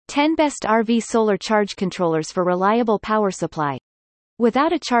10 Best RV Solar Charge Controllers for Reliable Power Supply.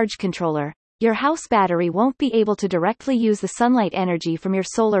 Without a charge controller, your house battery won't be able to directly use the sunlight energy from your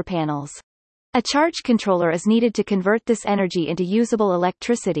solar panels. A charge controller is needed to convert this energy into usable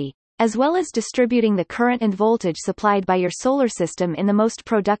electricity, as well as distributing the current and voltage supplied by your solar system in the most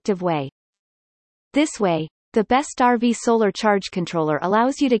productive way. This way, the Best RV Solar Charge Controller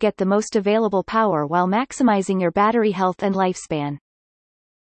allows you to get the most available power while maximizing your battery health and lifespan.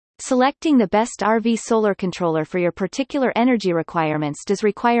 Selecting the Best RV Solar Controller for your particular energy requirements does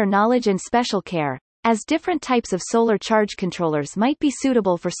require knowledge and special care, as different types of solar charge controllers might be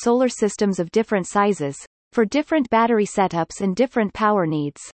suitable for solar systems of different sizes, for different battery setups and different power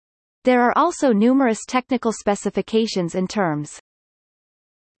needs. There are also numerous technical specifications and terms.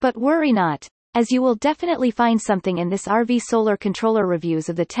 But worry not, as you will definitely find something in this RV Solar Controller reviews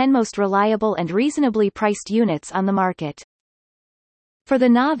of the 10 most reliable and reasonably priced units on the market. For the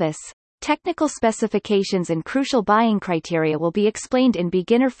novice, technical specifications and crucial buying criteria will be explained in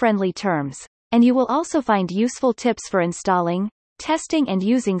beginner-friendly terms, and you will also find useful tips for installing, testing and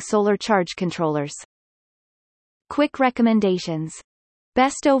using solar charge controllers. Quick recommendations.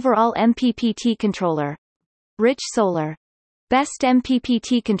 Best Overall MPPT Controller. Rich Solar. Best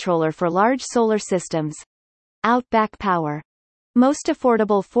MPPT Controller for Large Solar Systems. Outback Power. Most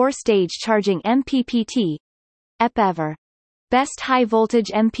affordable 4-stage charging MPPT. EPEVER. Best High Voltage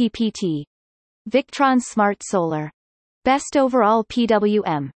MPPT. Victron Smart Solar. Best Overall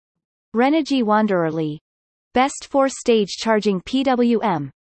PWM. Renogy Wanderer. Best 4-stage charging PWM.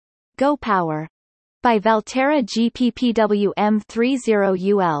 Go Power. By Valterra GPPWM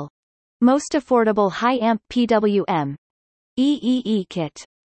 30UL. Most affordable high amp PWM. EEE Kit.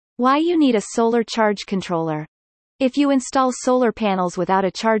 Why you need a solar charge controller. If you install solar panels without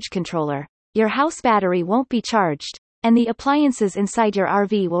a charge controller, your house battery won't be charged, and the appliances inside your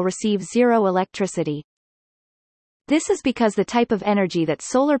RV will receive zero electricity. This is because the type of energy that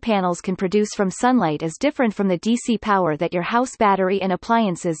solar panels can produce from sunlight is different from the DC power that your house battery and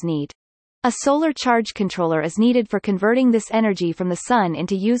appliances need. A solar charge controller is needed for converting this energy from the sun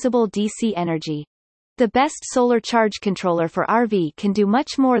into usable DC energy. The Best Solar Charge Controller for RV can do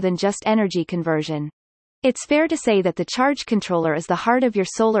much more than just energy conversion. It's fair to say that the charge controller is the heart of your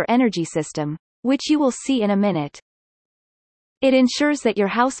solar energy system, which you will see in a minute. It ensures that your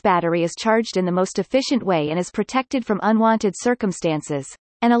house battery is charged in the most efficient way and is protected from unwanted circumstances,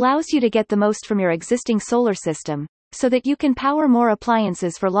 and allows you to get the most from your existing solar system, so that you can power more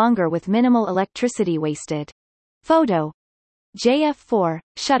appliances for longer with minimal electricity wasted. Photo. JF4,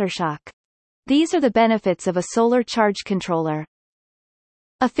 Shutterstock. These are the benefits of a solar charge controller.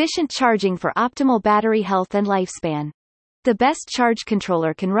 Efficient charging for optimal battery health and lifespan. The Best Charge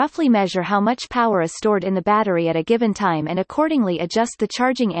Controller can roughly measure how much power is stored in the battery at a given time and accordingly adjust the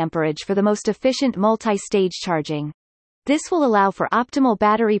charging amperage for the most efficient multi-stage charging. This will allow for optimal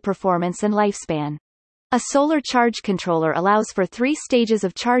battery performance and lifespan. A solar charge controller allows for 3 stages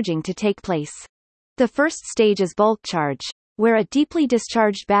of charging to take place. The first stage is bulk charge, where a deeply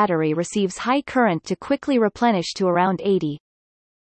discharged battery receives high current to quickly replenish to around 80.